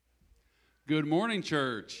Good morning,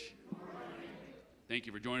 church. Good morning. Thank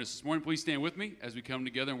you for joining us this morning. Please stand with me as we come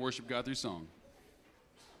together and worship God through song.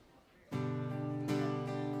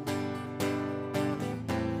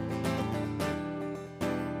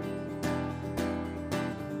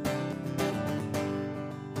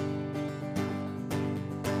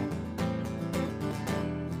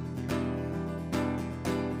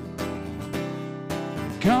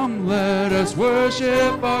 Come, let us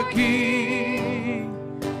worship our King.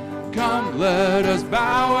 Come, let us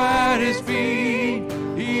bow at his feet.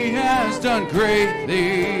 He has done great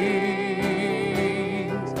things.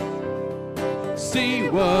 See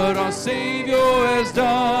what our Savior has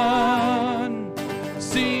done.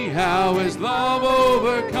 See how his love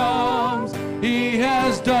overcomes. He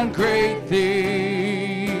has done great things.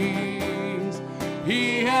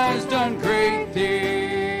 He has done great things.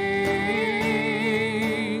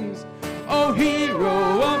 Oh,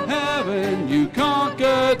 hero of heaven, you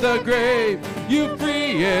conquered the grave. You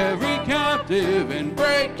free every captive and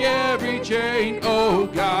break every chain. Oh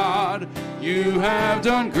God, you have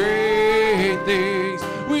done great things.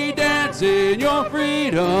 We dance in your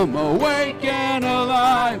freedom, awake and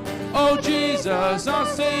alive. Oh Jesus, our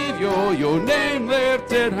Savior, your name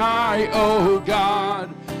lifted high. Oh God,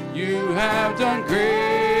 you have done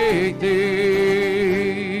great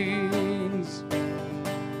things.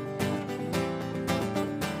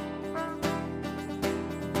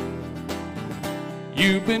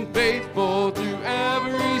 You've been faithful through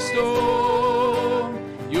every storm.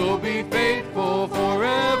 You'll be faithful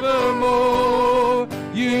forevermore.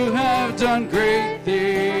 You have done great things,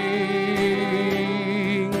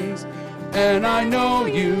 and I know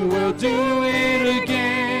you will do it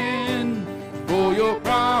again. For your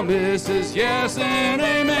promise is yes and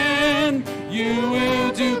amen. You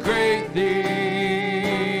will do great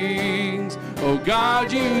things. Oh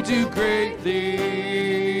God, you do great things.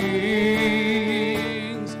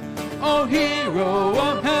 Oh, hero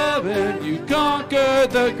of heaven, you conquered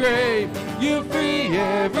the grave. You free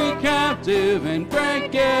every captive and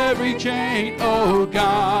break every chain. Oh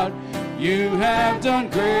God, you have done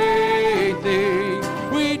great things.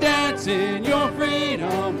 We dance in your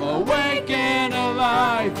freedom, awake and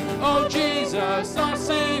alive. Oh Jesus, our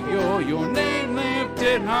Savior, your name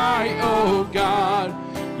lifted high. Oh God,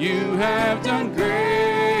 you have done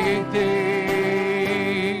great things.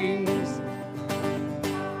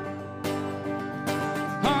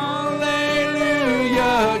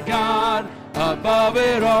 Hallelujah, God, above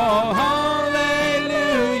it all.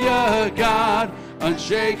 Hallelujah, God,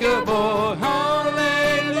 unshakable.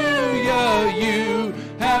 Hallelujah, you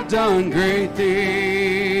have done great things.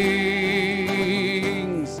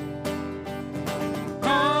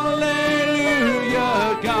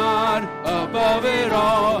 Hallelujah, God, above it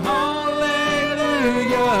all.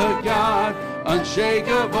 Hallelujah, God,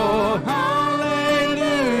 unshakable.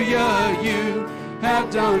 Hallelujah, you have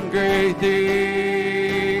done great things.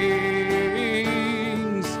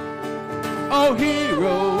 Oh,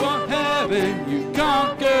 hero of heaven, you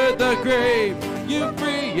conquered the grave. You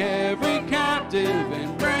free every captive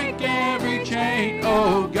and break every chain.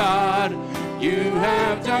 Oh God, you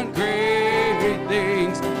have done great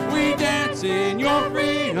things. We dance in your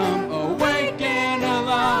freedom, awake and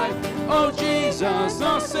alive. Oh Jesus,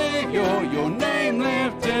 our Savior, your name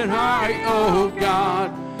lifted high. Oh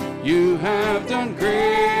God, you have done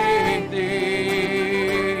great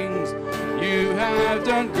things. You have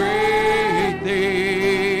done great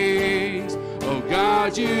things. Oh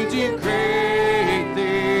God, you do great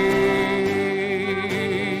things.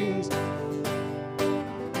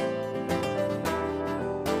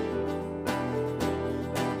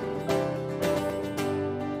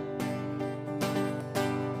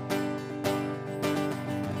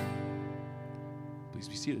 Please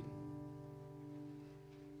be seated.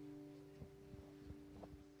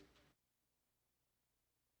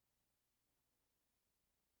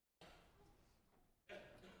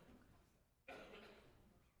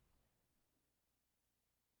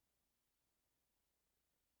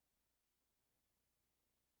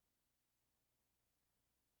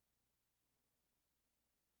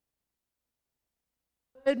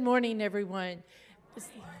 Good morning, everyone.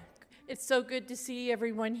 It's so good to see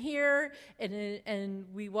everyone here, and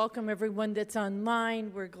we welcome everyone that's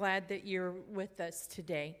online. We're glad that you're with us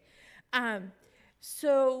today.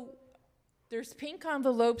 So there's pink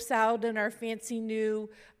envelopes out in our fancy new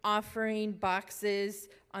offering boxes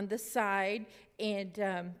on the side, and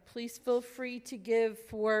please feel free to give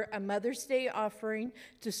for a Mother's Day offering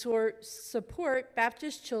to support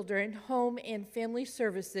Baptist Children, Home and Family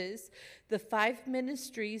Services, the 5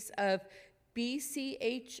 ministries of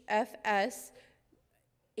BCHFS,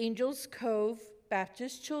 Angels Cove,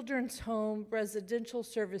 Baptist Children's Home Residential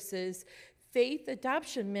Services, Faith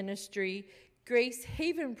Adoption Ministry, Grace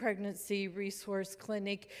Haven Pregnancy Resource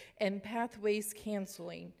Clinic, and Pathways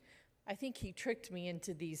Counseling. I think he tricked me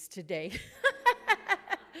into these today.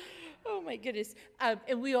 Oh my goodness.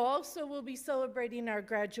 And we also will be celebrating our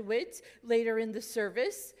graduates later in the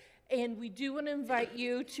service. And we do want to invite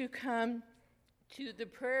you to come to the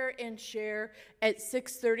prayer and share at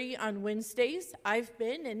 6:30 on Wednesdays. I've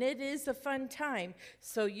been, and it is a fun time.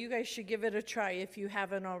 So you guys should give it a try if you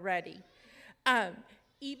haven't already.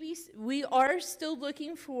 We are still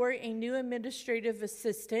looking for a new administrative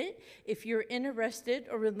assistant. If you're interested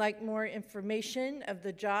or would like more information of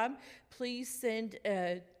the job, please send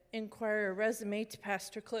inquire a resume to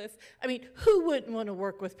Pastor Cliff. I mean, who wouldn't want to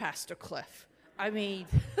work with Pastor Cliff? I mean,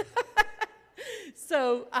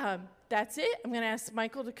 so that's it. I'm going to ask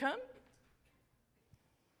Michael to come.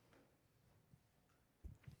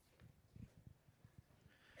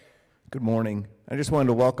 Good morning. I just wanted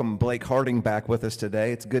to welcome Blake Harding back with us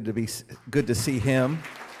today. It's good to see him.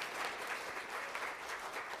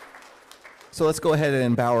 So let's go ahead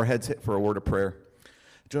and bow our heads for a word of prayer.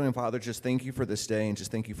 Dear Heavenly Father, just thank you for this day, and just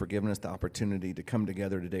thank you for giving us the opportunity to come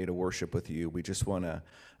together today to worship with you. We just want to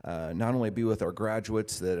not only be with our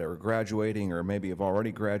graduates that are graduating or maybe have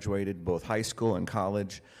already graduated, both high school and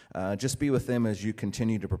college, just be with them as you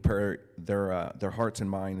continue to prepare their hearts and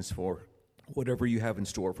minds for whatever you have in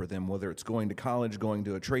store for them, whether it's going to college, going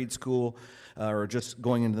to a trade school, or just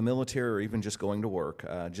going into the military, or even just going to work.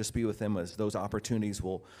 Just be with them as those opportunities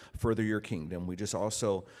will further your kingdom. We just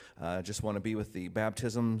also just want to be with the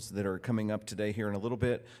baptisms that are coming up today here in a little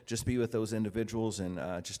bit. Just be with those individuals and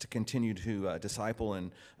just to continue to disciple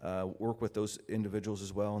and work with those individuals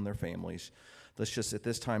as well and their families. Let's just at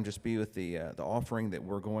this time just be with the offering that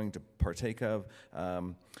we're going to partake of.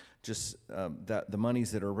 That the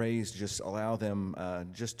monies that are raised, just allow them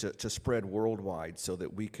just to spread worldwide so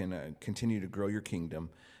that we can continue to grow your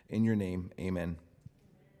kingdom. In your name, amen.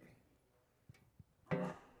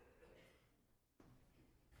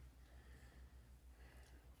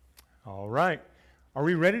 All right. Are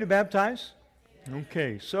we ready to baptize?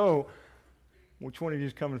 Okay, so which one of you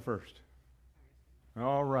is coming first?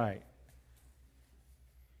 All right.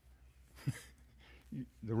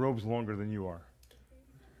 The robe's longer than you are.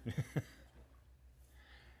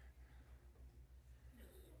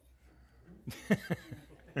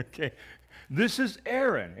 Okay, this is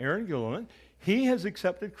Aaron Gilliland. He has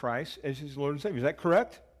accepted Christ as his Lord and Savior. Is that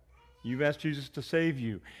correct? You've asked Jesus to save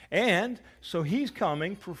you. And so he's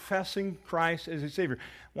coming professing Christ as his Savior.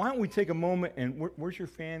 Why don't we take a moment and where's your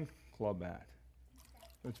fan club at?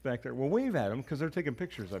 It's back there. Well, wave at them because they're taking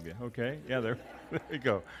pictures of you. Okay, yeah, there you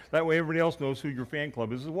go. That way everybody else knows who your fan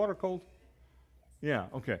club is. Is the water cold? Yeah,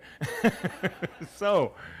 okay.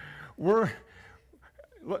 So,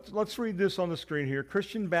 let's read this on the screen here.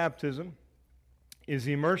 Christian baptism is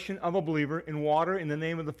the immersion of a believer in water in the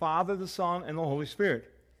name of the Father, the Son, and the Holy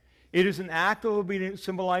Spirit. It is an act of obedience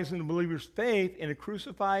symbolizing the believer's faith in a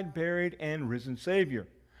crucified, buried, and risen Savior.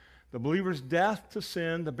 The believer's death to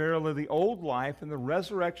sin, the burial of the old life, and the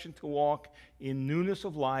resurrection to walk in newness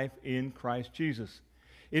of life in Christ Jesus.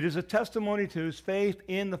 It is a testimony to his faith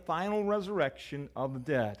in the final resurrection of the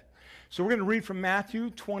dead. So we're going to read from Matthew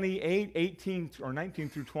 28, 18 or 19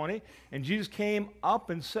 through 20. And Jesus came up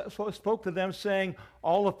and spoke to them, saying,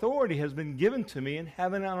 "All authority has been given to me in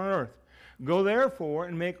heaven and on earth. Go therefore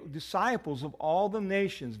and make disciples of all the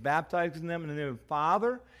nations, baptizing them in the name of the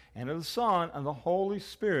Father and of the Son and the Holy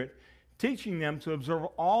Spirit, teaching them to observe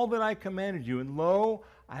all that I commanded you. And lo,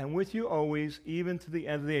 I am with you always, even to the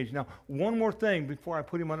end of the age." Now, one more thing before I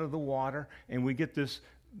put him under the water and we get this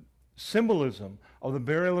symbolism of the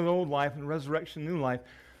burial of the old life and resurrection of new life.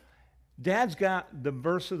 Dad's got the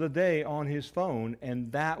verse of the day on his phone, and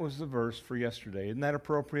that was the verse for yesterday. Isn't that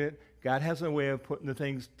appropriate? God has a way of putting the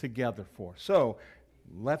things together for us. So,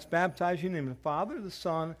 let's baptize you in the name of the Father, the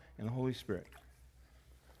Son, and the Holy Spirit.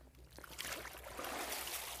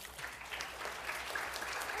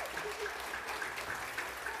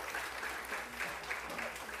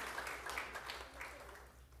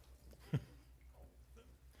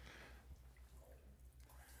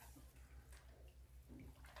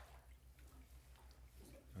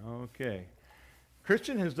 Okay.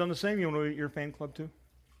 Christian has done the same. You want to wave at your fan club too?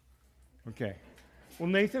 Okay. Well,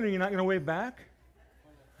 Nathan, are you not going to wave back?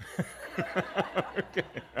 Okay.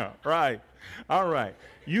 All right. All right.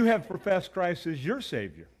 You have professed Christ as your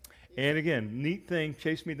Savior. And again, neat thing,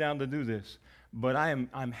 chased me down to do this. But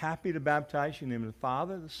I'm happy to baptize you in the name of the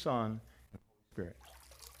Father, the Son, and the Holy Spirit.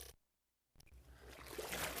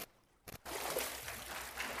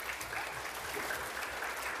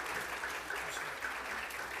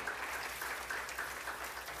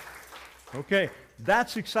 Okay,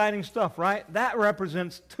 that's exciting stuff, right? That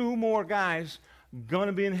represents 2 more guys going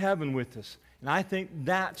to be in heaven with us. And I think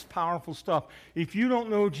that's powerful stuff. If you don't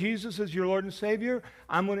know Jesus as your Lord and Savior,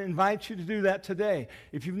 I'm going to invite you to do that today.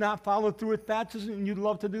 If you've not followed through with baptism and you'd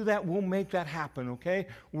love to do that, we'll make that happen, okay?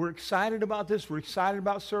 We're excited about this. We're excited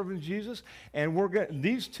about serving Jesus. And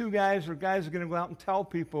these 2 guys are going to go out and tell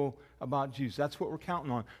people about Jesus. That's what we're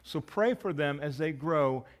counting on. So pray for them as they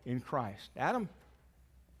grow in Christ. Adam?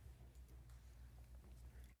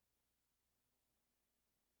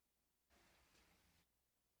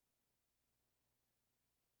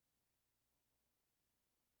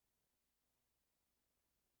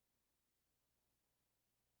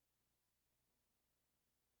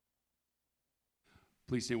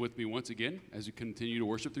 Please stand with me once again as we continue to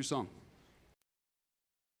worship through song.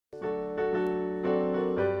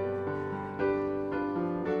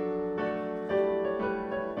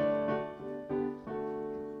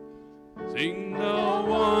 Sing the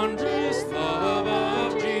wondrous love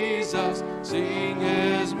of Jesus, sing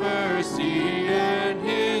his mercy and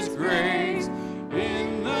his grace.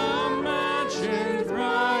 In the mansions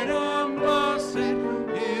bright and blessed,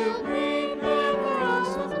 he'll prepare for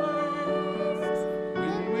us a place.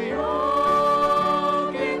 When we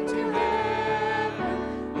all get to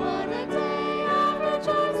heaven, what a day of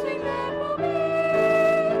rejoicing that will be.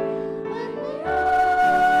 When we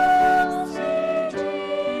all see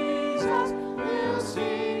Jesus, we'll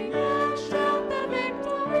sing and shout the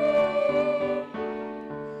victory.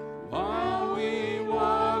 While we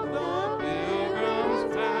walk the pilgrim's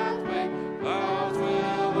pathway, clouds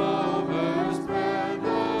will overspread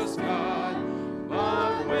the sky.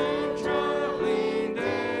 But when traveling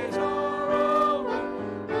days are over,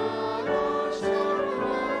 not a shadow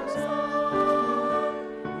of sun.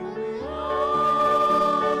 When we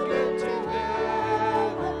all get to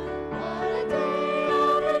heaven, what a day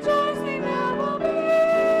of rejoicing there will be.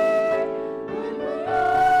 When we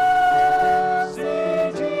all see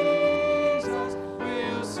Jesus,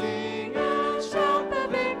 we'll sing and shout the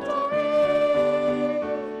victory.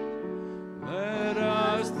 Let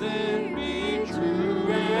us then be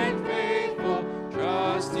true and faithful,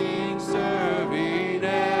 trusting, serving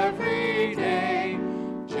every day.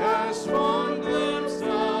 Just one glimpse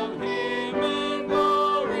of him in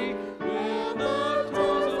glory, will the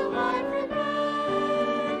close of life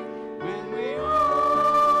remain. When we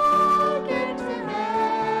all get to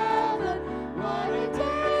heaven, what a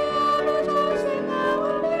day of rejoicing there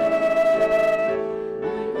will be.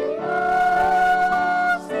 When we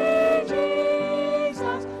all see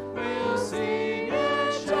Jesus, we'll sing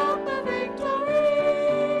and shout the victory.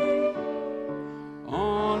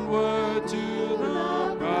 Onward to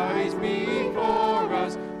the prize before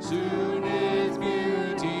us, soon its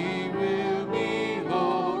beauty will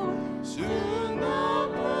behold. Soon the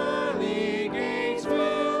pearly gates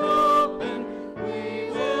will open, we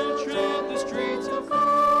will tread the streets of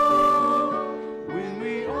gold. When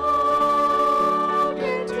we all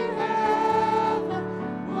get to heaven,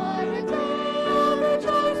 what a day of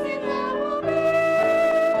rejoicing there will be.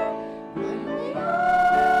 When we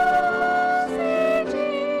all see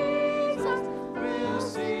Jesus, we'll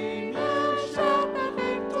sing and shout the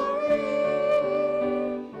victory.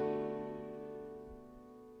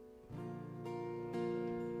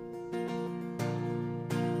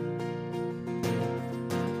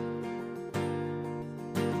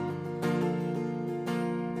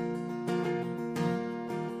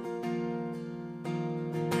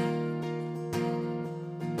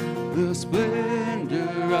 The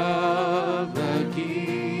splendor of the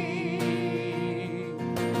King,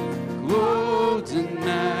 clothed in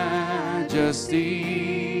majesty,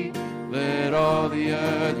 let all the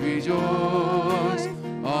earth rejoice,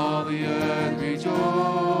 all the earth rejoice.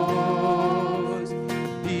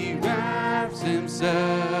 He wraps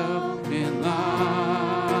himself in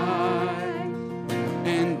light,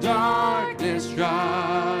 and darkness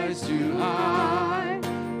tries to hide,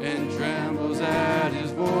 and trembles at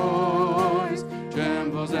his voice,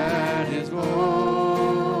 trembles at his voice.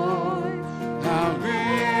 How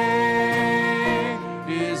great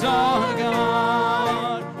is our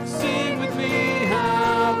God? Sing with me,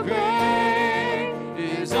 how great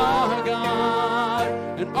is our God?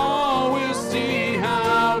 And all will see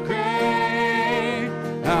how great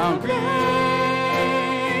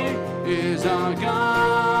is our God.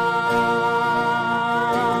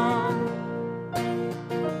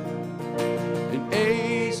 And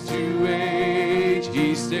age to age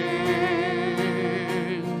he stands,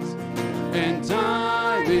 and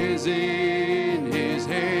time is in his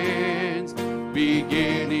hands,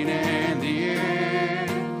 beginning and the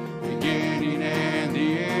end, beginning and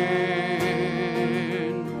the end.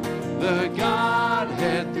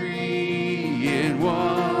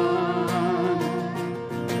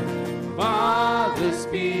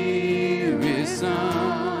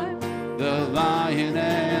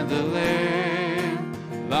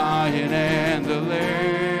 Lion and the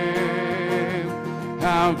Lamb.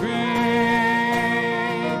 How great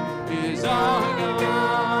is our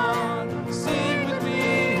God. Sing with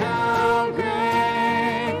me, how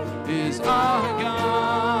great is our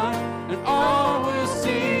God. And all will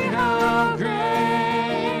see how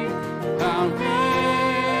great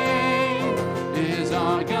is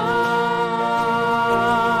our God.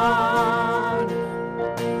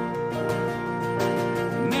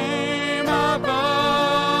 Name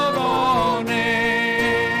above all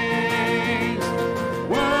names,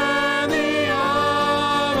 worthy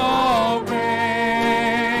of all praise.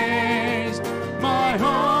 My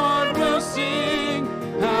heart will sing,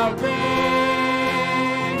 how great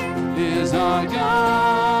is our God.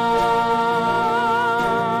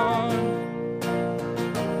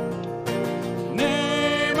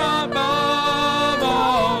 Name above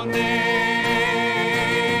all names,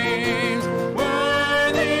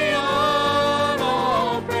 worthy of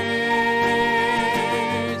all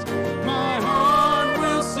praise. My heart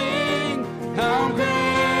will sing, how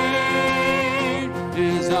great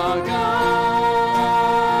is our God.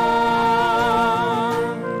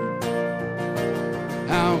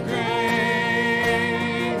 How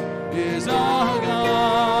great is our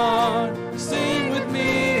God. Sing with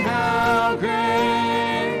me, how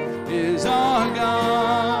great is our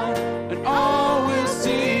God. And all will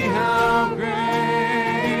see how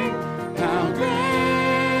great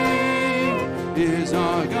is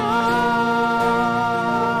our God.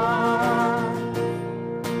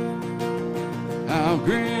 How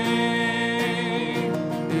great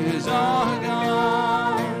is our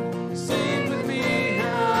God. Sing with me,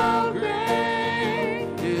 how great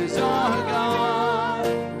is our God.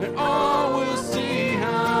 And all will see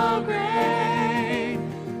how great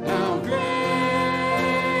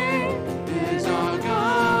is our God.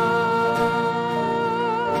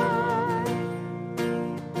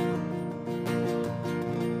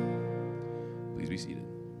 Please be seated.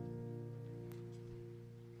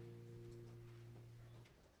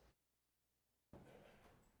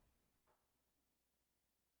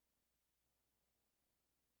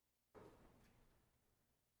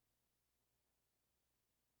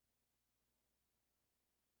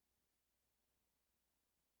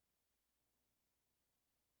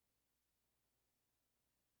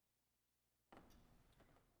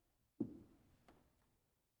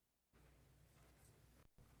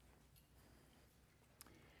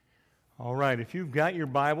 All right, if you've got your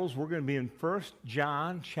Bibles, we're going to be in 1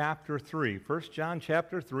 John chapter 3. 1 John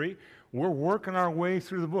chapter 3. We're working our way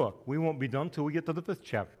through the book. We won't be done till we get to the 5th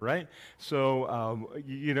chapter, right? So,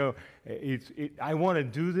 I want to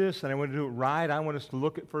do this, and I want to do it right. I want us to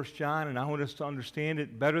look at 1 John, and I want us to understand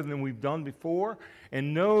it better than we've done before,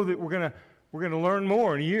 and know that we're going to learn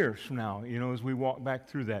more in years from now, as we walk back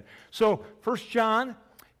through that. So, 1 John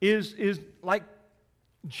is like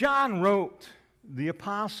John wrote. The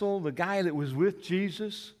apostle, the guy that was with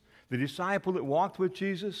Jesus, the disciple that walked with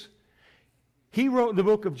Jesus, he wrote the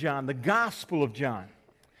book of John, the Gospel of John.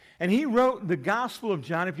 And he wrote the Gospel of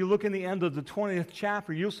John. If you look in the end of the 20th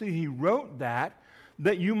chapter, you'll see he wrote that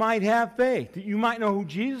you might have faith, that you might know who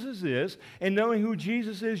Jesus is, and knowing who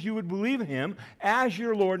Jesus is, you would believe in him as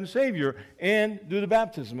your Lord and Savior and do the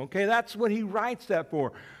baptism. Okay, that's what he writes that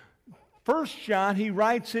for. 1 John, he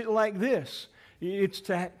writes it like this. It's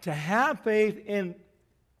to have faith and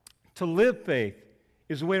to live faith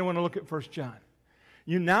is the way I want to look at 1 John.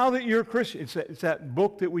 Now that you're a Christian, it's that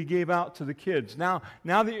book that we gave out to the kids. Now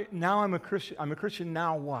I'm a Christian,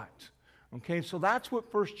 now what? Okay, so that's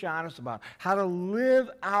what 1 John is about. How to live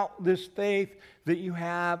out this faith that you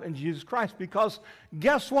have in Jesus Christ. Because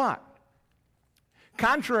guess what?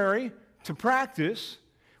 Contrary to practice,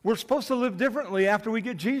 we're supposed to live differently after we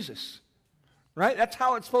get Jesus. Right? That's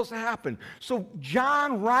how it's supposed to happen. So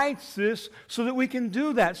John writes this so that we can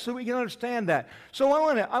do that, so we can understand that. So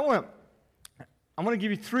I want to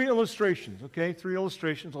give you 3 illustrations, okay? 3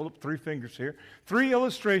 illustrations. Hold up 3 fingers here. 3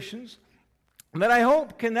 illustrations that I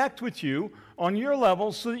hope connect with you on your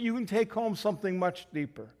level so that you can take home something much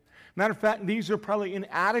deeper. Matter of fact, these are probably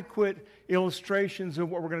inadequate illustrations of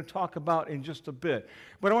what we're going to talk about in just a bit.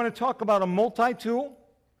 But I want to talk about a multi-tool.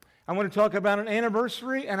 I want to talk about an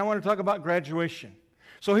anniversary, and I want to talk about graduation.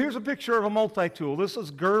 So here's a picture of a multi-tool. This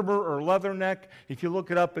is Gerber or Leatherneck. If you look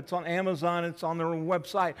it up, it's on Amazon. It's on their own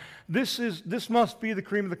website. This must be the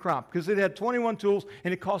cream of the crop because it had 21 tools,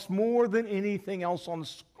 and it cost more than anything else on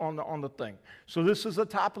the thing. So this is a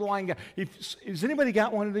top-of-the-line guy. Has anybody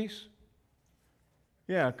got one of these?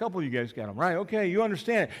 Yeah, a couple of you guys got them, right? Okay, you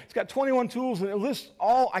understand it. It's got 21 tools, and it lists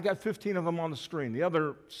all. I got 15 of them on the screen. The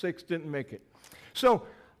other 6 didn't make it. So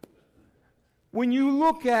when you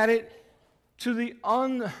look at it, to the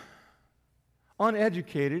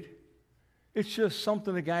uneducated. It's just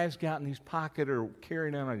something the guy's got in his pocket or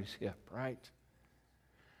carrying on his hip, right?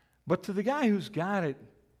 But to the guy who's got it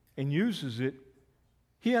and uses it,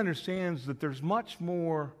 he understands that there's much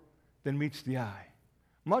more than meets the eye.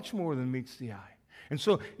 Much more than meets the eye. And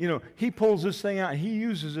so, he pulls this thing out and he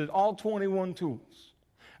uses it, all 21 tools.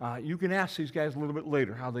 You can ask these guys a little bit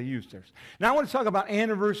later how they use theirs. Now I want to talk about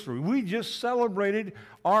anniversary. We just celebrated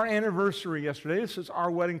our anniversary yesterday. This is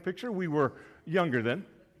our wedding picture. We were younger then.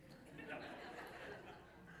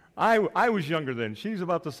 I was younger then. She's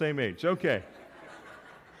about the same age. Okay.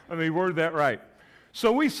 Let me word that right.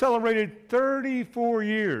 So we celebrated 34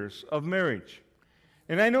 years of marriage.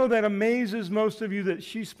 And I know that amazes most of you that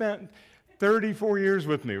she spent 34 years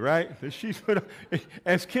with me, right? That she's put,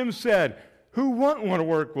 as Kim said, who wouldn't want to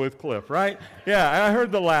work with Cliff, right? Yeah, I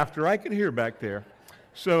heard the laughter. I could hear back there.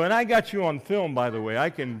 So, and I got you on film, by the way.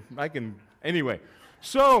 Anyway.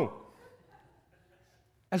 So,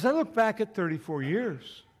 as I look back at 34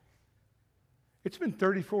 years, it's been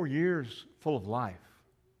 34 years full of life.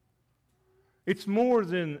 It's more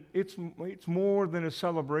than a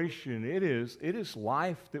celebration. It is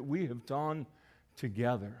life that we have done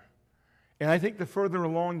together. And I think the further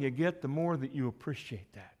along you get, the more that you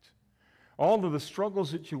appreciate that. All of the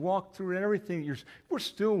struggles that you walk through and everything, we're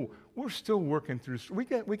still working through. We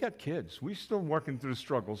got kids. We're still working through the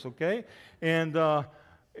struggles, okay? And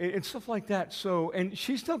stuff like that. So, and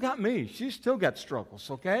she still got me. She's still got struggles,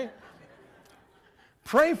 okay?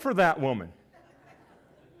 Pray for that woman.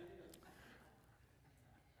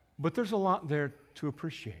 But there's a lot there to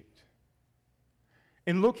appreciate.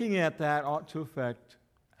 And looking at that ought to affect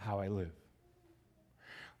how I live.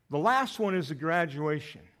 The last one is the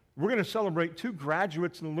graduation. We're going to celebrate 2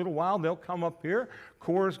 graduates in a little while. They'll come up here.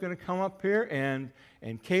 Cora's going to come up here, and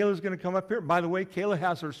Kayla's going to come up here. By the way, Kayla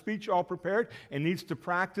has her speech all prepared and needs to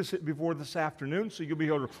practice it before this afternoon, so you'll be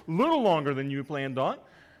here a little longer than you planned on.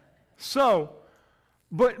 So,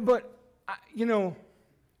 but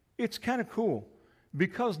it's kind of cool.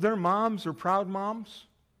 Because their moms are proud moms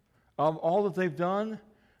of all that they've done,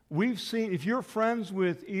 we've seen, if you're friends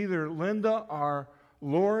with either Linda or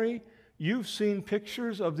Lori, you've seen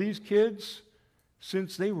pictures of these kids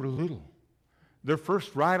since they were little. Their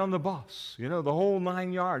first ride on the bus, the whole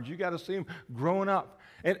 9 yards. You got to see them growing up.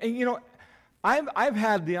 And I've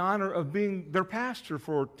had the honor of being their pastor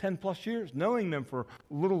for 10 plus years, knowing them for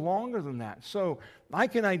a little longer than that. So I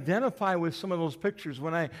can identify with some of those pictures.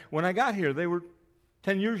 When I got here, they were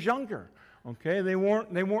 10 years younger, okay? They weren't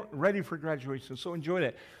ready for graduation, so enjoy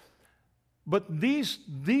that. But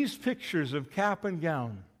these pictures of cap and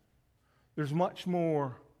gown, there's much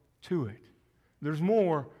more to it. There's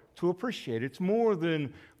more to appreciate. It's more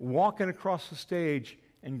than walking across the stage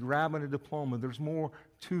and grabbing a diploma. There's more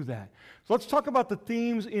to that. So let's talk about the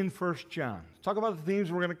themes in 1 John. Let's talk about the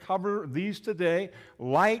themes. We're going to cover these today: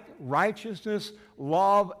 light, righteousness,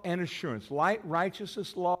 love, and assurance. Light,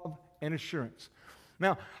 righteousness, love, and assurance.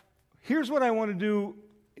 Now, here's what I want to do,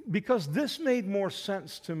 because this made more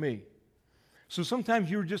sense to me. So sometimes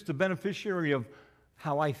you're just the beneficiary of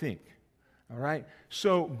how I think, all right?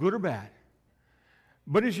 So good or bad.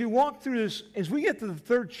 But as you walk through this, as we get to the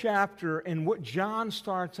 3rd chapter and what John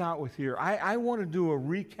starts out with here, I want to do a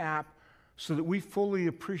recap so that we fully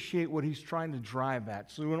appreciate what he's trying to drive at.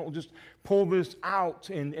 So we don't just pull this out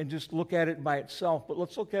and just look at it by itself, but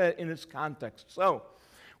let's look at it in its context. So,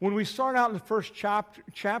 when we start out in the first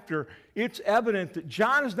chapter, it's evident that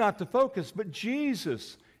John is not the focus, but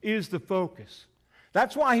Jesus is the focus.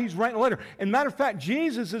 That's why he's writing a letter. And matter of fact,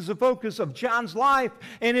 Jesus is the focus of John's life.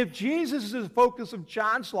 And if Jesus is the focus of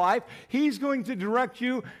John's life, he's going to direct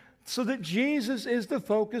you so that Jesus is the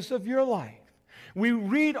focus of your life. We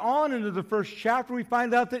read on into the first chapter, we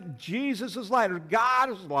find out that Jesus is light, or God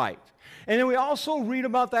is light. And then we also read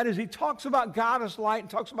about that as he talks about God as light and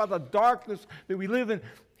talks about the darkness that we live in.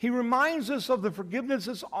 He reminds us of the forgiveness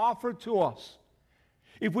that's offered to us.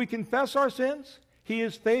 If we confess our sins, he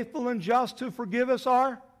is faithful and just to forgive us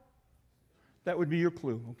that would be your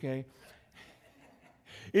clue, okay?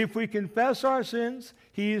 If we confess our sins,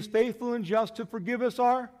 he is faithful and just to forgive us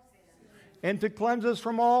and to cleanse us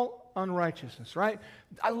from all unrighteousness, right?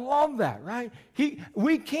 I love that, right?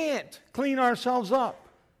 We can't clean ourselves up,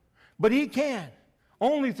 but he can.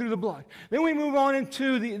 Only through the blood. Then we move on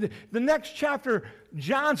into the next chapter.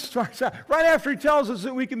 John starts out, right after he tells us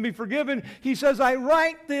that we can be forgiven, he says, I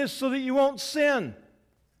write this so that you won't sin.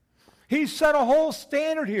 He set a whole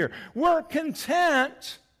standard here. We're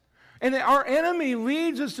content, and our enemy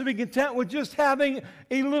leads us to be content with just having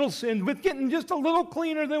a little sin, with getting just a little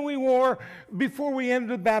cleaner than we were before we entered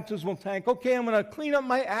the baptismal tank. Okay, I'm going to clean up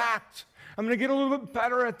my act. I'm going to get a little bit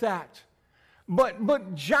better at that.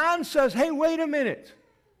 But John says, hey, wait a minute.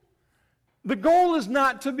 The goal is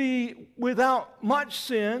not to be without much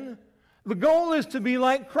sin. The goal is to be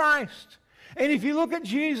like Christ. And if you look at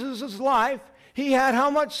Jesus' life, he had how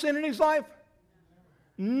much sin in his life?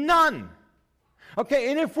 None.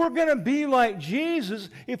 Okay, and if we're going to be like Jesus,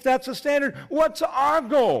 if that's a standard, what's our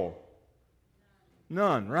goal?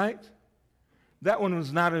 None, right? That one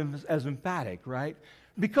was not as emphatic, right?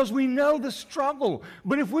 Because we know the struggle.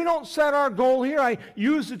 But if we don't set our goal here, I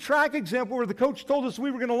used the track example where the coach told us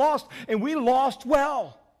we were going to lose, and we lost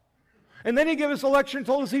well. And then he gave us a lecture and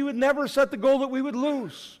told us he would never set the goal that we would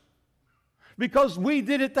lose, because we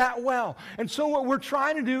did it that well. And so what we're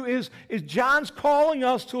trying to do is John's calling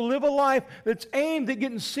us to live a life that's aimed at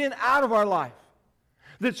getting sin out of our life,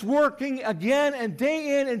 that's working again and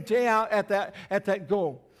day in and day out at that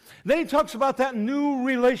goal. Then he talks about that new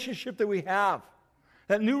relationship that we have,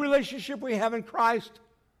 that new relationship we have in Christ.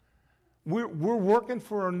 We're working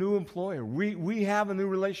for a new employer. We have a new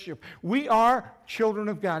relationship. We are children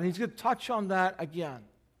of God. And he's going to touch on that again.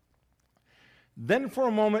 Then for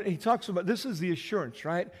a moment, he talks about, this is the assurance,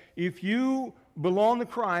 right? If you belong to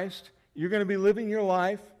Christ, you're going to be living your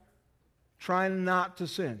life trying not to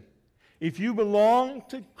sin. If you belong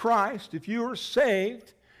to Christ, if you are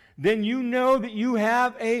saved, then you know that you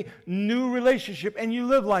have a new relationship and you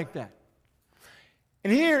live like that.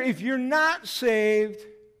 And here, if you're not saved,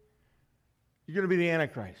 you're going to be the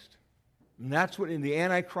Antichrist. And that's what in the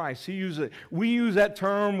Antichrist, we use that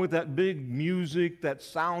term with that big music, that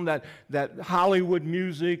sound, that Hollywood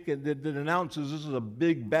music that announces this is a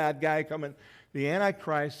big bad guy coming. The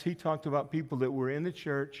Antichrist, he talked about people that were in the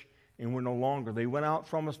church and were no longer. They went out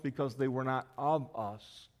from us because they were not of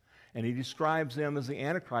us. And he describes them as the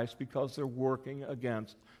Antichrist because they're working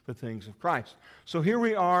against the things of Christ. So here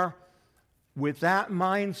we are with that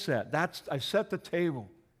mindset. I set the table.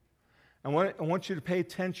 I want you to pay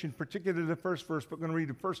attention, particularly to the first verse. We're going to read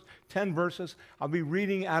the first 10 verses. I'll be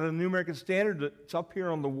reading out of the New American Standard. It's up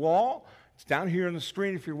here on the wall. It's down here on the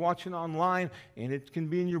screen if you're watching online. And it can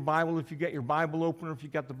be in your Bible if you get your Bible open, or if you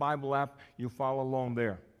got the Bible app, you'll follow along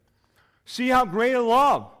there. See how great a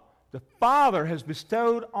love the Father has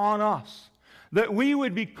bestowed on us, that we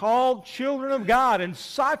would be called children of God, and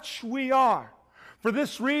such we are. For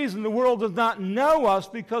this reason, the world does not know us,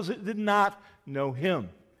 because it did not know him.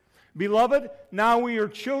 Beloved, now we are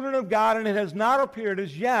children of God, and it has not appeared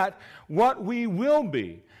as yet what we will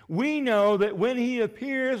be. We know that when he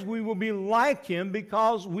appears, we will be like him,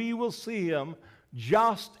 because we will see him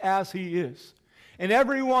just as he is. And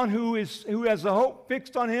everyone who has the hope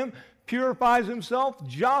fixed on him purifies himself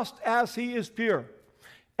just as he is pure.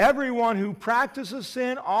 Everyone who practices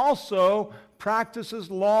sin also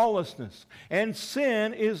practices lawlessness, and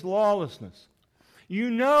sin is lawlessness. You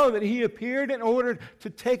know that he appeared in order to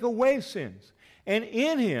take away sins, and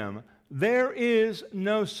in him there is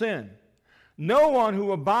no sin. No one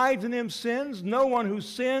who abides in him sins. No one who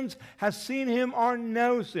sins has seen him or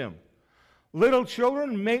knows him. Little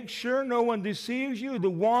children, make sure no one deceives you. The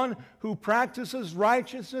one who practices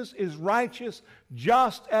righteousness is righteous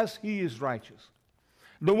just as he is righteous.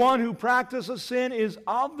 The one who practices sin is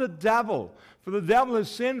of the devil, for the devil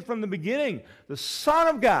has sinned from the beginning. The Son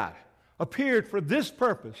of God appeared for this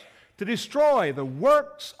purpose, to destroy the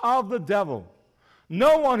works of the devil.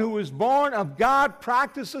 No one who is born of God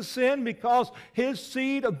practices sin, because his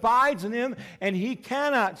seed abides in him, and he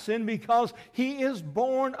cannot sin because he is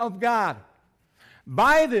born of God.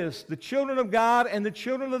 By this, the children of God and the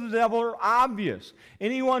children of the devil are obvious.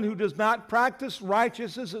 Anyone who does not practice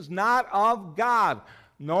righteousness is not of God,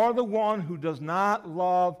 nor the one who does not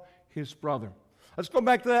love his brother. Let's go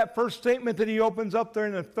back to that first statement that he opens up there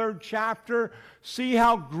in the 3rd chapter. See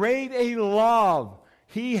how great a love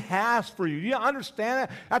he has for you. Do you understand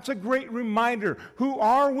that? That's a great reminder. Who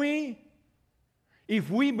are we?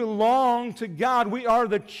 If we belong to God, we are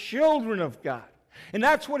the children of God. And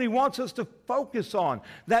that's what he wants us to focus on.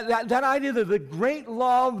 That idea of the great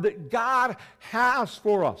love that God has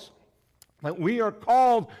for us. That we are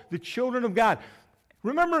called the children of God.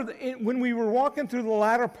 Remember when we were walking through the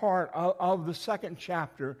latter part of the 2nd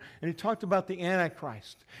chapter, and he talked about the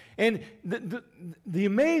Antichrist. And the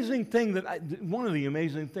amazing thing one of the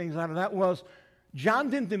amazing things out of that was, John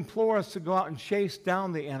didn't implore us to go out and chase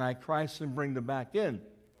down the Antichrist and bring them back in.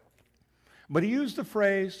 But he used the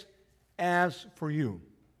phrase, as for you.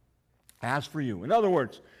 As for you. In other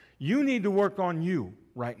words, you need to work on you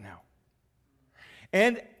right now.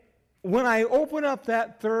 And when I open up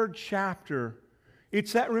that 3rd chapter,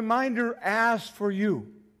 it's that reminder, as for you.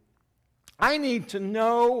 I need to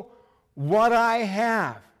know what I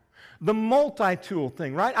have. The multi-tool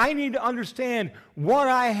thing, right? I need to understand what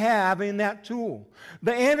I have in that tool.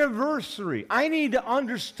 The anniversary. I need to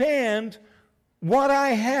understand what I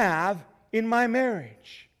have in my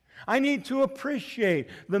marriage. I need to appreciate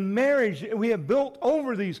the marriage that we have built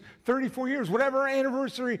over these 34 years, whatever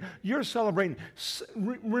anniversary you're celebrating.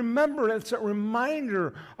 Remember, it's a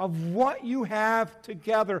reminder of what you have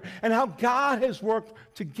together and how God has worked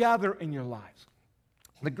together in your lives.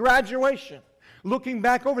 The graduation, looking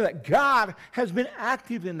back over that, God has been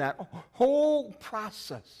active in that whole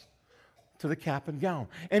process to the cap and gown.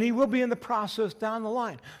 And He will be in the process down the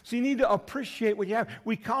line. So you need to appreciate what you have.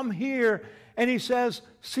 We come here and He says,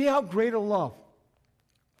 see how great a love.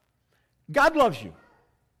 God loves you.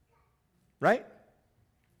 Right?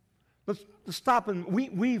 Let's stop and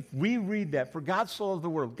we read that. For God so loved the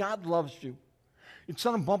world. God loves you. It's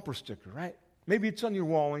on a bumper sticker, right? Maybe it's on your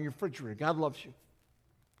wall in your refrigerator. God loves you.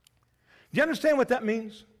 Do you understand what that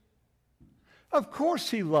means? Of course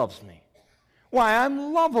He loves me. Why?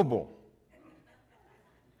 I'm lovable.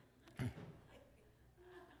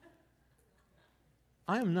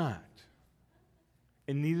 I am not.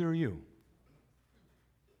 And neither are you.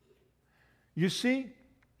 You see,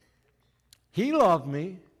 He loved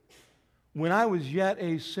me when I was yet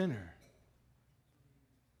a sinner.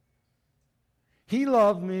 He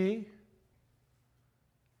loved me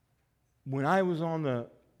when I was on the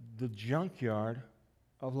junkyard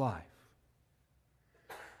of life.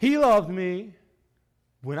 He loved me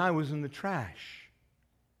when I was in the trash.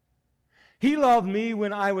 He loved me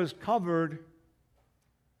when I was covered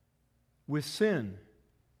with sin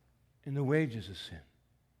and the wages of sin.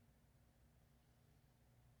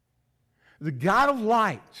 The God of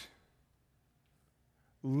light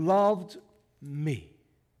loved me.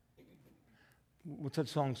 What's that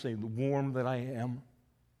song say? The warm that I am.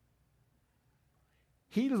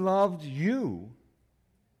 He loved you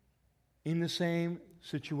in the same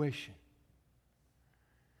situation.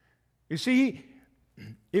 You see,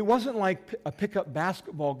 it wasn't like a pickup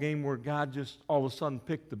basketball game where God just all of a sudden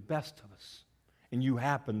picked the best of us, and you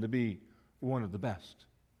happen to be one of the best.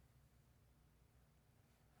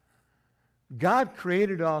 God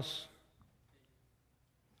created us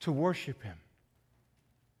to worship Him,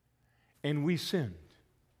 and we sinned,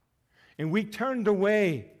 and we turned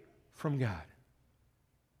away from God.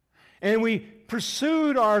 And we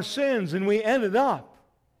pursued our sins, and we ended up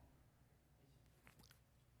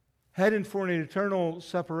heading for an eternal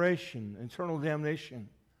separation, eternal damnation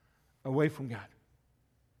away from God.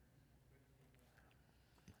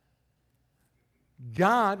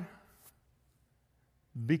 God,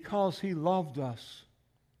 because He loved us,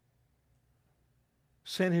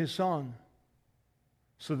 sent His Son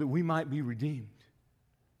so that we might be redeemed.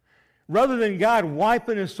 Rather than God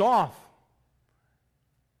wiping us off,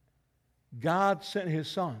 God sent His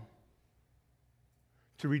Son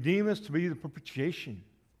to redeem us, to be the propitiation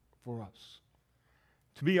for us,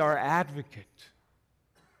 to be our advocate.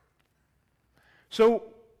 So,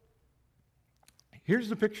 here's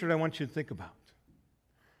the picture that I want you to think about.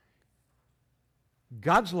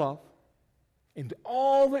 God's love and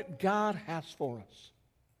all that God has for us.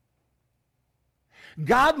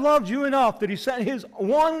 God loved you enough that He sent His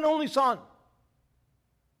one and only Son,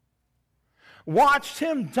 watched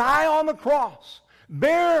Him die on the cross,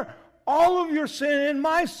 bear all of your sin and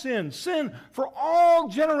my sin for all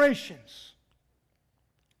generations.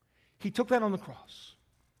 He took that on the cross.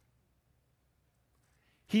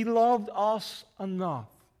 He loved us enough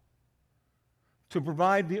to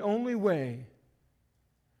provide the only way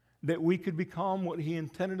that we could become what He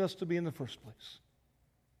intended us to be in the first place.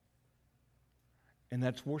 And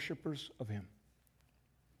that's worshipers of Him.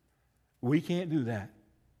 We can't do that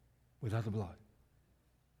without the blood.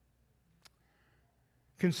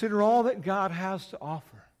 Consider all that God has to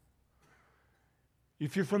offer.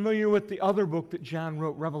 If you're familiar with the other book that John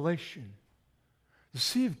wrote, Revelation, the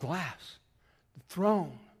sea of glass, the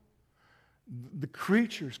throne, the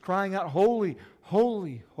creatures crying out, holy,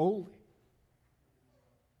 holy, holy.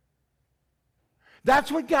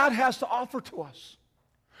 That's what God has to offer to us.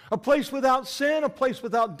 A place without sin, a place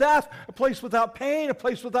without death, a place without pain, a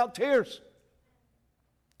place without tears.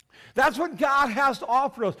 That's what God has to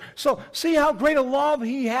offer us. So see how great a love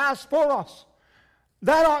He has for us.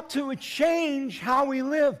 That ought to change how we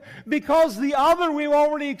live, because the other we've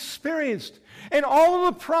already experienced. And all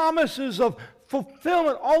of the promises of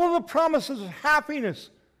fulfillment, all of the promises of happiness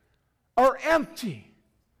are empty.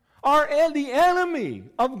 The enemy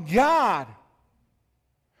of God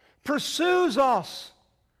pursues us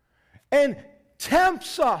and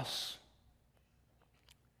tempts us,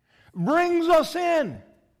 brings us in,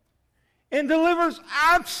 and delivers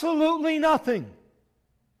absolutely nothing.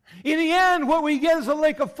 In the end, what we get is a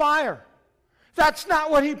lake of fire. That's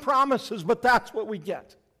not what he promises, but that's what we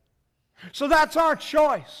get. So that's our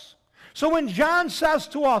choice. So when John says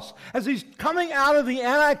to us, as he's coming out of the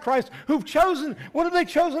Antichrist, who've chosen, what have they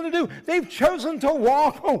chosen to do? They've chosen to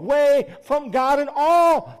walk away from God and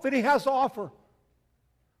all that he has to offer.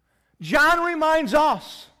 John reminds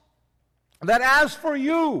us that as for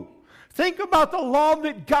you, think about the love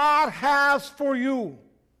that God has for you.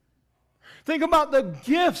 Think about the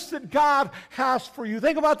gifts that God has for you.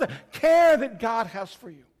 Think about the care that God has for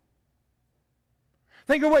you.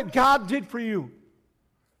 Think of what God did for you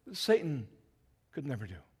that Satan could never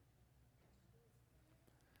do.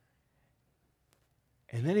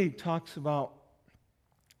 And then he talks about,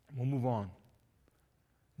 we'll move on,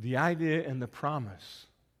 the idea and the promise.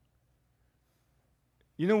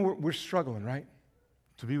 You know, we're struggling, right?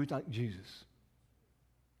 To be with Jesus.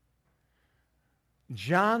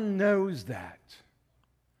 John knows that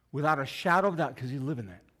without a shadow of doubt because he's living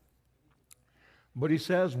that. But he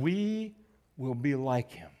says, we will be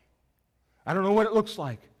like him. I don't know what it looks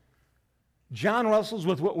like. John wrestles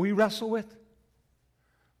with what we wrestle with.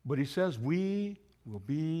 But he says, we will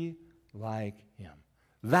be like him.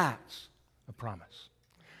 That's a promise.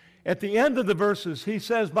 At the end of the verses, he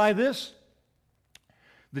says, by this,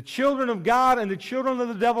 the children of God and the children of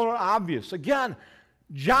the devil are obvious. Again,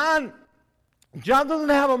 John doesn't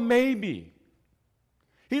have a maybe.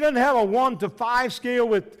 He doesn't have a 1 to 5 scale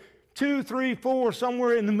with 2, 3, 4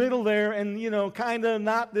 somewhere in the middle there and, kind of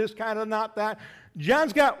not this, kind of not that.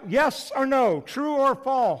 John's got yes or no, true or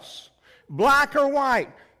false, black or white,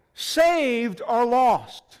 saved or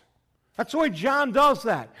lost. That's the way John does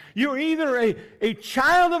that. You're either a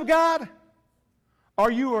child of God or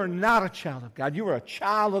you are not a child of God. You are a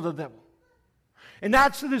child of the devil. And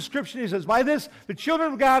that's the description he says. By this, the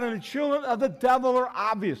children of God and the children of the devil are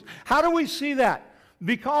obvious. How do we see that?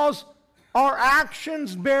 Because our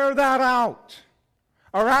actions bear that out.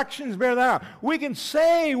 Our actions bear that out. We can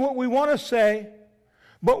say what we want to say,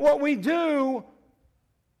 but what we do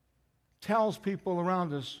tells people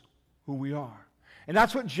around us who we are. And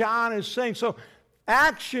that's what John is saying. So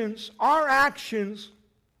our actions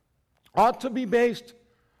ought to be based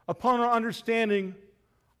upon our understanding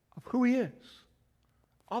of who he is,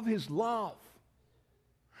 of his love.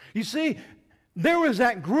 You see, there was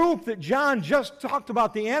that group that John just talked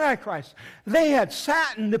about, the Antichrist. They had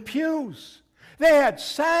sat in the pews. They had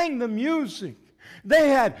sang the music. They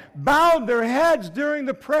had bowed their heads during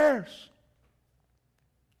the prayers.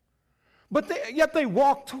 But yet they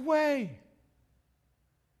walked away.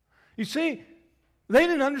 You see, they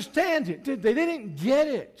didn't understand it, did they? They didn't get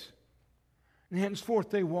it. And henceforth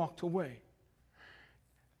they walked away.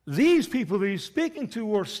 These people that he's speaking to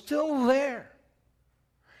were still there.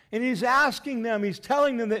 And he's asking them, he's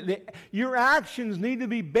telling them that your actions need to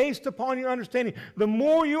be based upon your understanding. The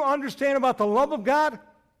more you understand about the love of God,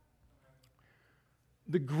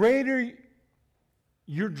 the greater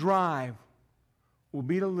your drive will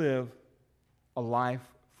be to live a life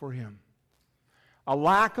for him. A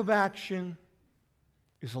lack of action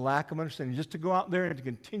is a lack of understanding. Just to go out there and to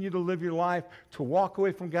continue to live your life, to walk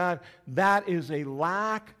away from God, that is a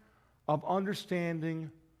lack of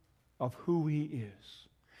understanding of who he is.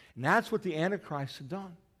 And that's what the Antichrist had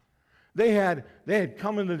done. They had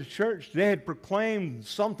come into the church. They had proclaimed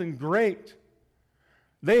something great.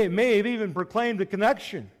 They may have even proclaimed a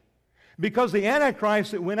connection. Because the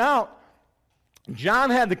Antichrist that went out, John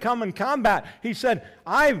had to come and combat. He said,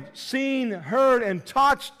 I've seen, heard, and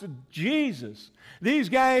touched Jesus. These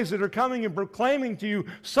guys that are coming and proclaiming to you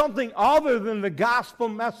something other than the gospel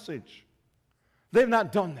message. They've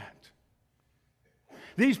not done that.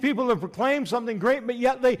 These people have proclaimed something great, but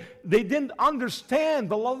yet they didn't understand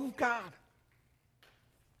the love of God.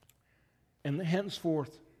 And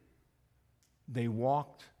henceforth, they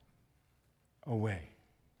walked away.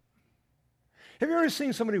 Have you ever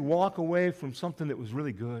seen somebody walk away from something that was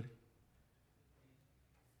really good?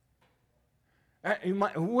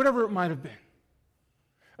 Whatever it might have been.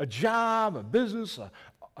 A job, a business,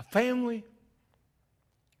 a family.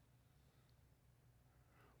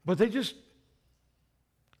 But they just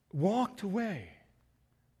walked away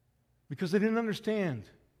because they didn't understand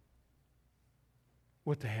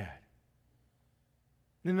what they had.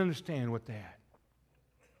 They didn't understand what they had.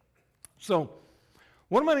 So,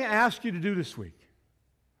 what am I going to ask you to do this week?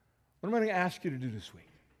 What am I going to ask you to do this week?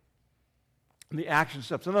 The action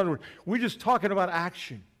steps. In other words, we're just talking about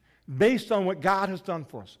action based on what God has done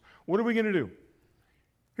for us. What are we going to do?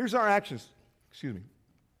 Here's our actions.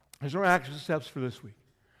 Here's our action steps for this week.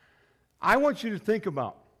 I want you to think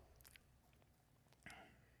about,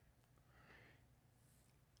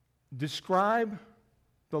 describe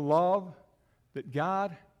the love that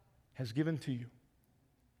God has given to you.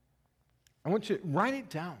 I want you to write it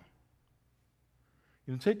down.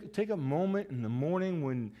 You know, take a moment in the morning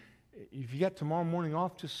when, if you got tomorrow morning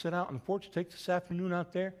off, just sit out on the porch. Take this afternoon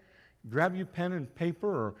out there, grab your pen and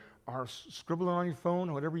paper, or scribble it on your phone,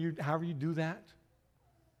 or however you do that.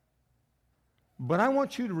 But I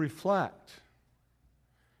want you to reflect,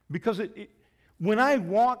 because when I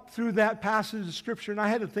walked through that passage of Scripture and I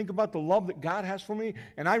had to think about the love that God has for me,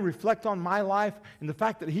 and I reflect on my life and the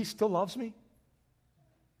fact that He still loves me,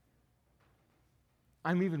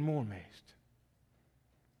 I'm even more amazed.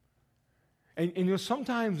 And you know,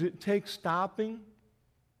 sometimes it takes stopping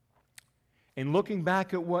and looking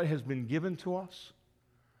back at what has been given to us,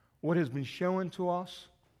 what has been shown to us,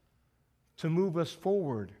 to move us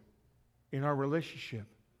forward in our relationship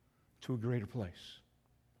to a greater place.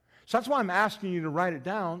 So that's why I'm asking you to write it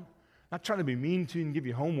down. Not trying to be mean to you and give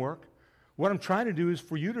you homework. What I'm trying to do is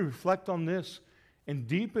for you to reflect on this and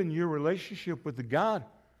deepen your relationship with the God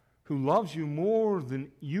who loves you more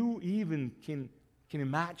than you even can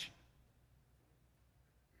imagine.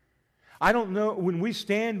 I don't know, when we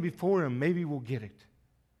stand before Him, maybe we'll get it.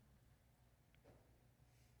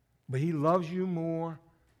 But He loves you more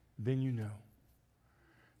than you know.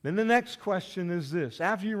 Then the next question is this.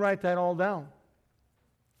 After you write that all down,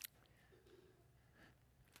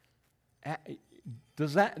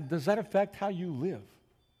 does that affect how you live?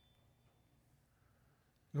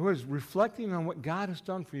 In other words, reflecting on what God has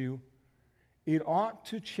done for you, it ought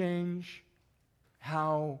to change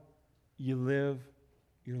how you live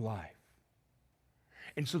your life.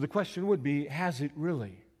 And so the question would be, has it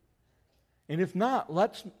really? And if not,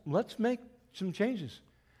 let's make some changes.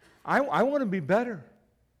 I want to be better.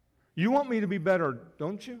 You want me to be better,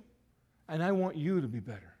 don't you? And I want you to be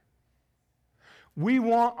better. We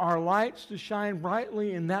want our lights to shine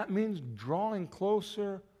brightly, and that means drawing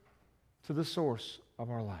closer to the source of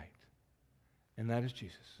our light. And that is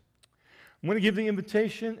Jesus. I'm going to give the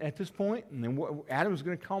invitation at this point, and then Adam's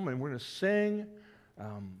going to come, and we're going to sing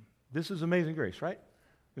This is Amazing Grace, right?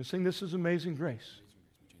 We're going to sing This is Amazing Grace.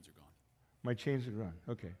 My chains are gone.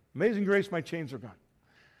 Okay. Amazing Grace, my chains are gone.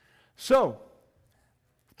 So,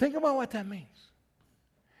 think about what that means.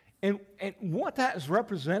 And what that is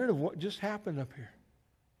representative of what just happened up here.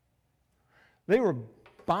 They were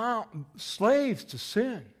slaves to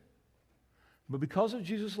sin. But because of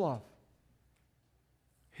Jesus' love,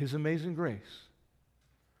 His amazing grace,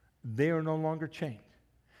 they are no longer chained.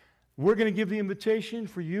 We're going to give the invitation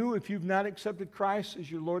for you, if you've not accepted Christ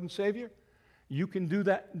as your Lord and Savior, you can do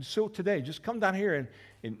that so today. Just come down here,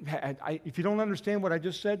 and if you don't understand what I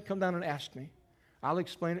just said, come down and ask me. I'll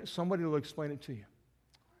explain it. Somebody will explain it to you.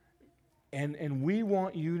 And we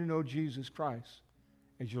want you to know Jesus Christ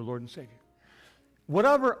as your Lord and Savior.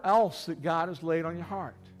 Whatever else that God has laid on your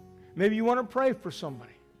heart. Maybe you want to pray for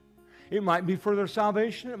somebody. It might be for their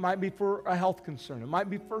salvation. It might be for a health concern. It might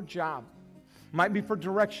be for a job. It might be for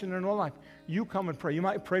direction in their life. You come and pray. You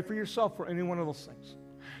might pray for yourself for any one of those things.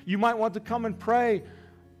 You might want to come and pray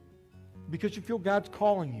because you feel God's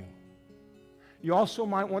calling you. You also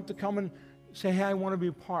might want to come and say, hey, I want to be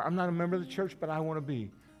a part. I'm not a member of the church, but I want to be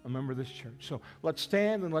a member of this church. So let's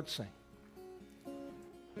stand and let's sing.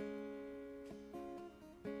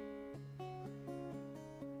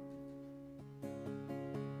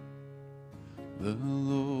 The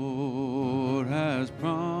Lord has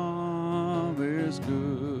promised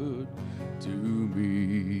good to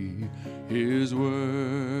me. His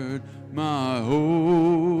word my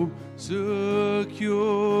hope secures.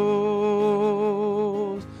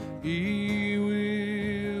 He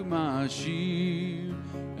will my shield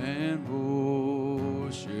and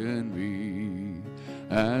portion be,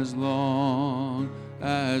 as long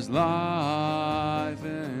as life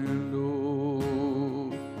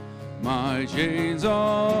endures. My chains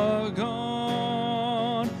are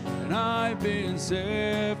gone and I've been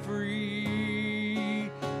set free.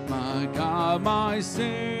 My God, my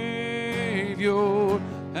Savior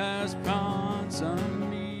has ransomed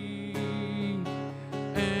me,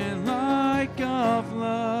 and like a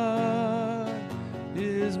flood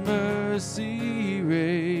His mercy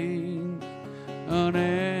reigns,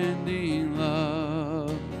 unending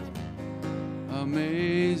love,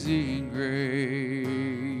 amazing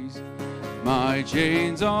grace. My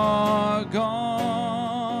chains are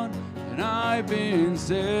gone and I've been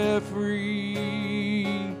set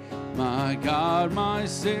free. My God, my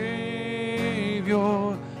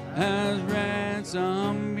Savior has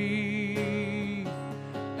ransomed me,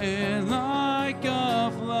 and like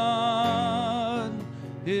a flood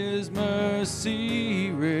His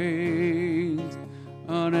mercy reigns,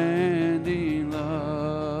 unending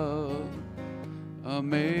love, amazing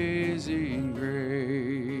amazing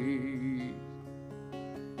grace.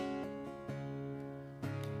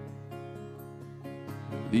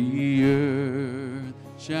 The earth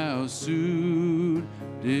shall soon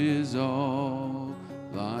dissolve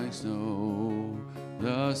like snow.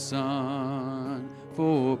 The sun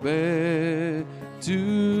forbid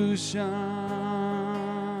to shine,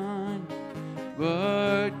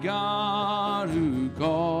 but God who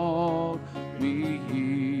called me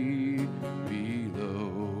here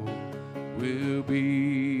below will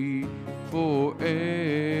be forever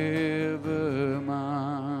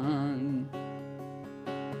mine,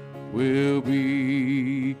 will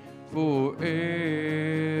be forever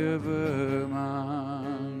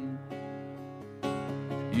mine.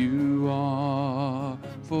 You are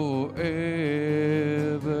forever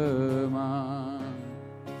mine.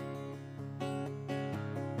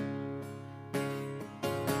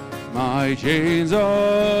 My chains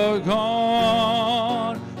are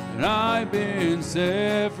gone, and I've been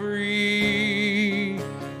set free.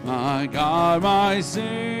 My God, my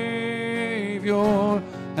Savior,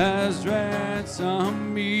 has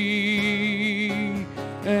ransomed me,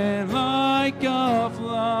 and like a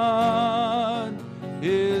flood,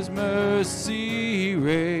 His mercy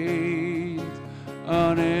reigns,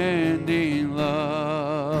 unending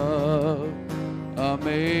love,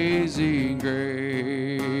 amazing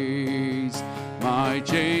grace. My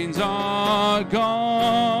chains are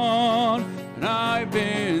gone, and I've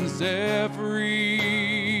been set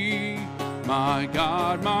free. My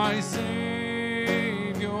God, my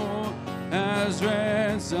Savior, has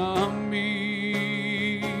ransomed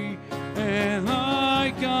me, and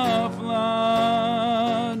like a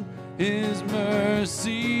flood, His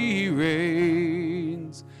mercy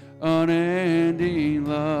reigns, unending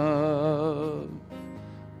love,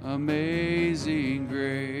 amazing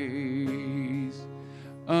grace,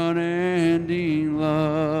 unending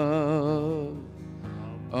love,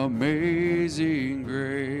 amazing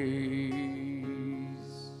grace.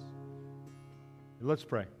 Let's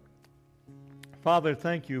pray. Father,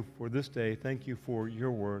 thank you for this day. Thank you for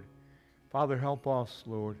your word. Father, help us,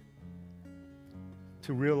 Lord,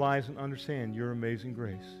 to realize and understand your amazing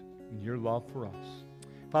grace and your love for us.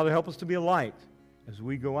 Father, help us to be a light as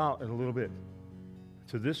we go out in a little bit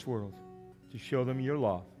to this world to show them your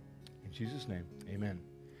love. In Jesus' name, amen.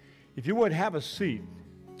 If you would have a seat,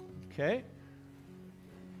 okay?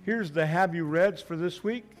 Here's the Have You Reads for this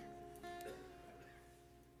week.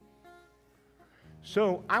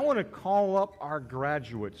 So I want to call up our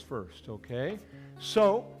graduates first, okay?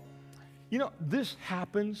 So, you know, this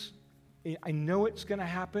happens. I know it's going to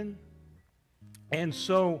happen. And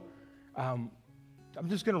so I'm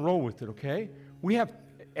just going to roll with it, okay? We have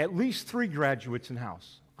at least 3 graduates in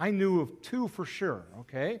house. I knew of 2 for sure,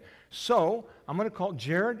 okay? So I'm going to call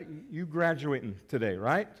Jared. You graduating today,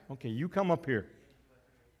 right? Okay, you come up here.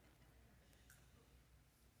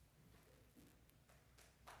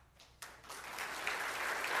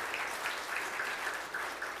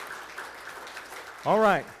 All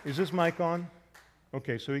right. Is this mic on?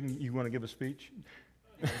 Okay, so you want to give a speech?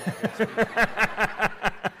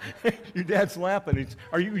 Your dad's laughing.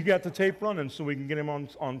 You got the tape running so we can get him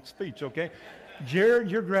on speech, okay?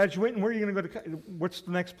 Jared, you're graduating. Where are you going to go to? What's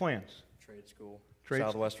the next plans? Trade school.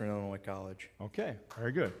 Southwestern Illinois College. Okay,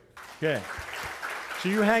 very good. Okay. So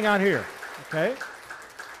you hang out here, okay?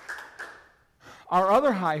 Our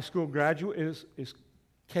other high school graduate is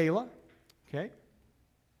Kayla, okay?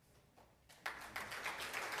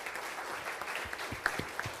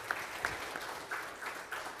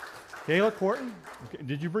 Kayla Corton, okay.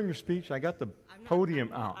 Did you bring your speech? I got the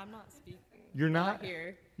podium out. I'm not speaking. You're not?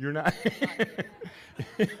 Here. You're not?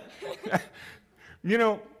 You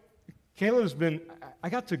know, Kayla's been, I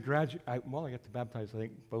got to graduate, I got to baptize, I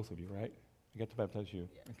think, both of you, right? I got to baptize you.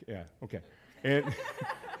 Yeah, okay. And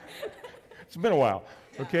it's been a while,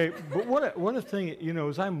 okay? But one of the things, you know,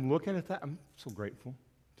 as I'm looking at that, I'm so grateful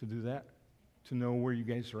to do that, to know where you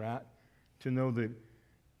guys are at, to know that,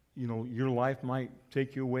 you know, your life might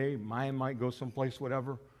take you away, mine might go someplace,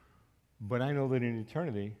 whatever, but I know that in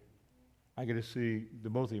eternity, I get to see the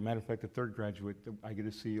both of you. Matter of fact, the third graduate, I get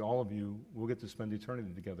to see all of you. We'll get to spend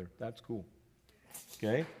eternity together. That's cool.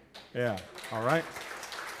 Okay? Yeah. All right.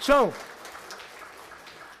 So,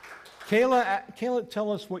 Kayla,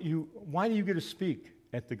 tell us why do you get to speak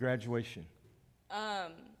at the graduation?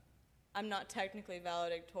 I'm not technically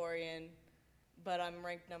valedictorian, but I'm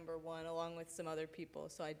ranked number 1 along with some other people,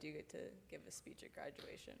 so I do get to give a speech at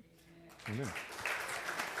graduation. Amen.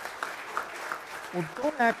 Well,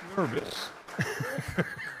 don't act nervous.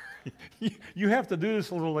 You have to do this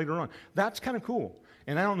a little later on. That's kind of cool.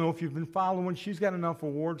 And I don't know if you've been following, she's got enough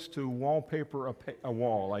awards to wallpaper a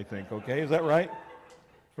wall, I think, okay? Is that right?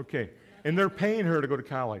 Okay. And they're paying her to go to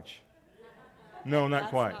college. No, not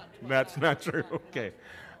quite. That's not true. Okay.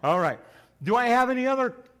 All right. Do I have any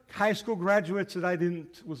other high school graduates that I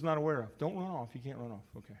was not aware of? Don't run off. You can't run off.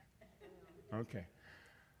 Okay. Okay.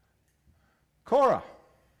 Cora.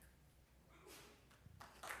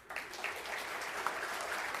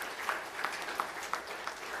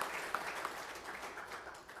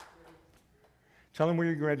 Tell them where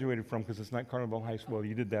you graduated from, because it's not Carnival High School. Well,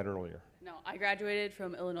 you did that earlier. No, I graduated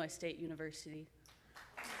from Illinois State University.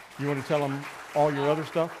 You want to tell them all your other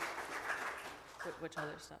stuff? Which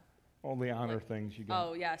other stuff? All the honor things you got.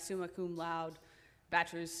 Oh, yeah, summa cum laude,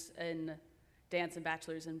 bachelor's in dance and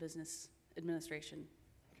bachelor's in business administration.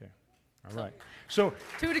 Okay. All right. So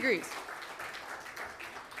 2 degrees.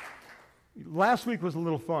 last week was a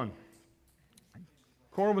little fun.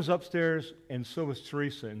 Cora was upstairs, and so was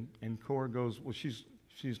Teresa. And Cora goes, well, she's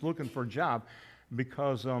looking for a job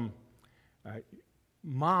because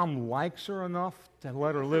Mom likes her enough to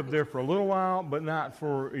let her live there for a little while, but not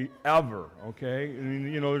forever. Okay, I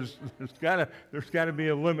mean, you know, there's got to be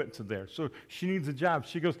a limit to there. So she needs a job.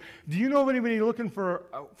 She goes, do you know of anybody looking for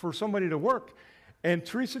somebody to work? And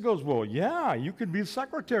Teresa goes, well, yeah, you could be the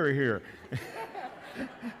secretary here.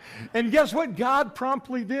 And guess what? God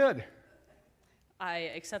promptly did.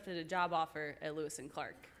 I accepted a job offer at Lewis and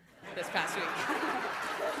Clark this past week.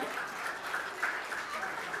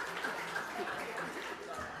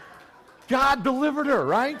 God delivered her,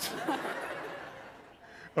 right?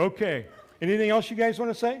 Okay. Anything else you guys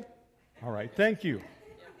want to say? All right. Thank you.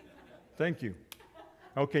 Thank you.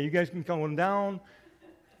 Okay, you guys can come on down.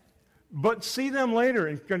 But see them later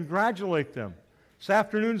and congratulate them. This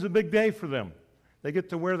afternoon's a big day for them. They get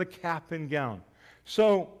to wear the cap and gown.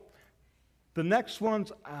 So the next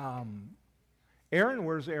one's Aaron.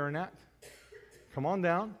 Where's Aaron at? Come on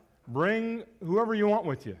down. Bring whoever you want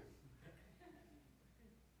with you.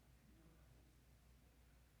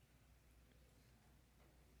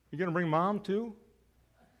 You going to bring Mom too?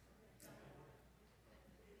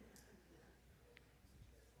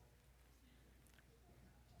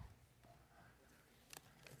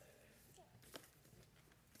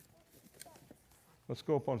 Let's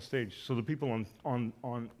go up on stage so the people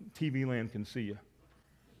on TV land can see you.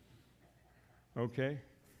 Okay?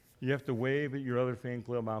 You have to wave at your other fan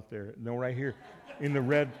club out there. No, right here in the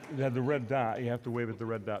red dot. You have to wave at the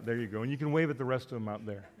red dot. There you go. And you can wave at the rest of them out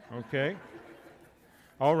there. Okay?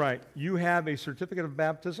 All right. You have a certificate of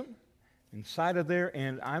baptism inside of there,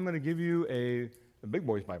 and I'm going to give you a big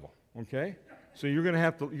boy's Bible. Okay? So you're going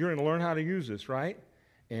to learn how to use this, right?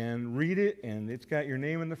 And read it, and it's got your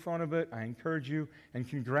name in the front of it. I encourage you, and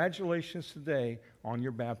congratulations today on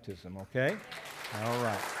your baptism, okay? All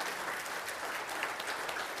right.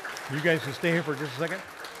 You guys can stay here for just a second.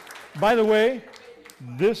 By the way,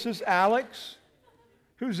 this is Alex.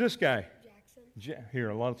 Who's this guy? Jackson. Here,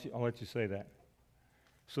 I'll let you say that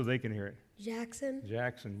so they can hear it. Jackson.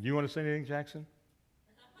 Jackson. Do you want to say anything, Jackson?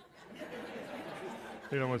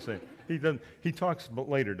 He don't want to say it. He doesn't. He talks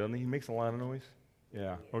later, doesn't he? He makes a lot of noise.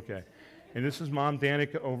 Yeah, okay. And this is Mom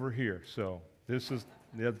Danica over here. So this is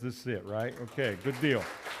it, right? Okay, good deal.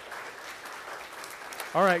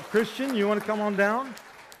 All right, Christian, you want to come on down?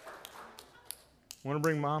 Want to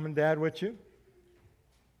bring Mom and Dad with you?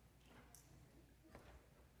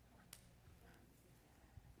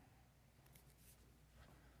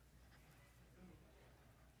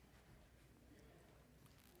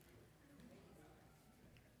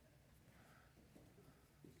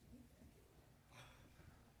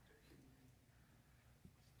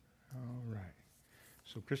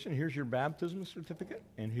 So, Christian, here's your baptism certificate,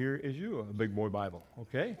 and here is you, a big boy Bible,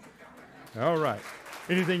 okay? All right.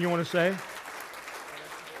 Anything you want to say?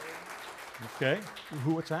 Okay.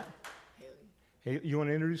 What's that? Haley. You want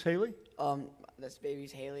to introduce Haley? This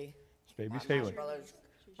baby's Haley. This baby's Haley.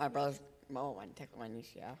 My brother's, my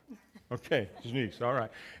niece, yeah. Okay, his niece, all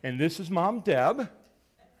right. And this is Mom Deb.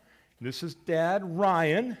 This is Dad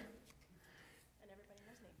Ryan. And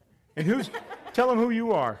everybody knows Nathan. And tell them who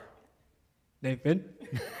you are. Nathan.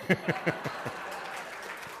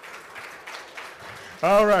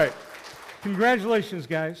 All right. Congratulations,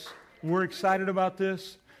 guys. We're excited about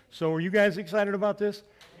this. So are you guys excited about this?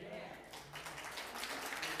 Yeah.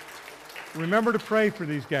 Remember to pray for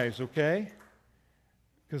these guys, okay?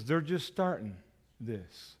 Because they're just starting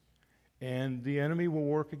this. And the enemy will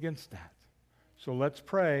work against that. So let's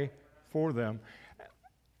pray for them.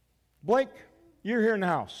 Blake, you're here in the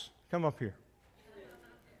house. Come up here.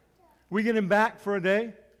 We get him back for a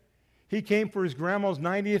day. He came for his grandma's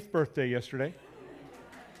 90th birthday yesterday.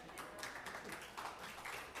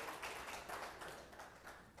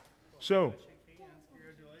 So,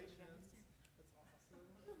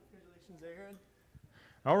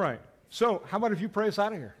 all right. So, how about if you pray us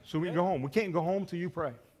out of here so we can go home? We can't go home till you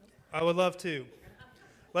pray. I would love to.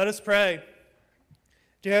 Let us pray.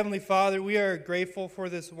 Dear Heavenly Father, we are grateful for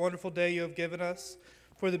this wonderful day you have given us,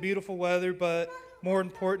 for the beautiful weather, but more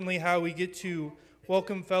importantly, how we get to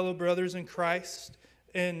welcome fellow brothers in Christ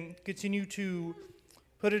and continue to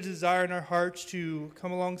put a desire in our hearts to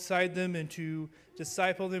come alongside them and to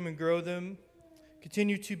disciple them and grow them.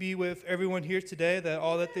 Continue to be with everyone here today, that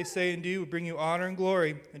all that they say and do will bring you honor and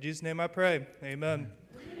glory. In Jesus' name I pray. Amen.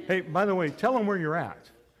 Hey, by the way, tell them where you're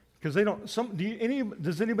at, because they don't.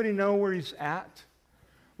 Does anybody know where he's at?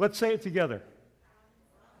 Let's say it together.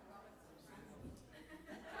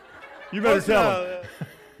 You better tell them.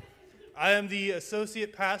 I am the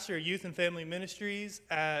Associate Pastor of Youth and Family Ministries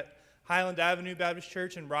at Highland Avenue Baptist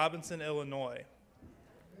Church in Robinson, Illinois.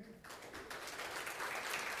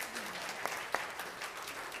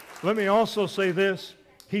 Let me also say this.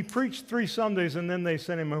 He preached 3 Sundays, and then they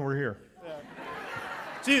sent him over here.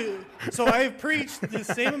 Dude, so I have preached the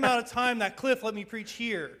same amount of time that Cliff let me preach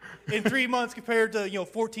here in 3 months compared to,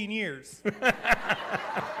 14 years.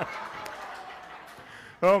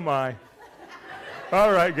 Oh, my.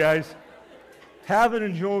 All right, guys. Have an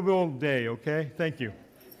enjoyable day, okay? Thank you.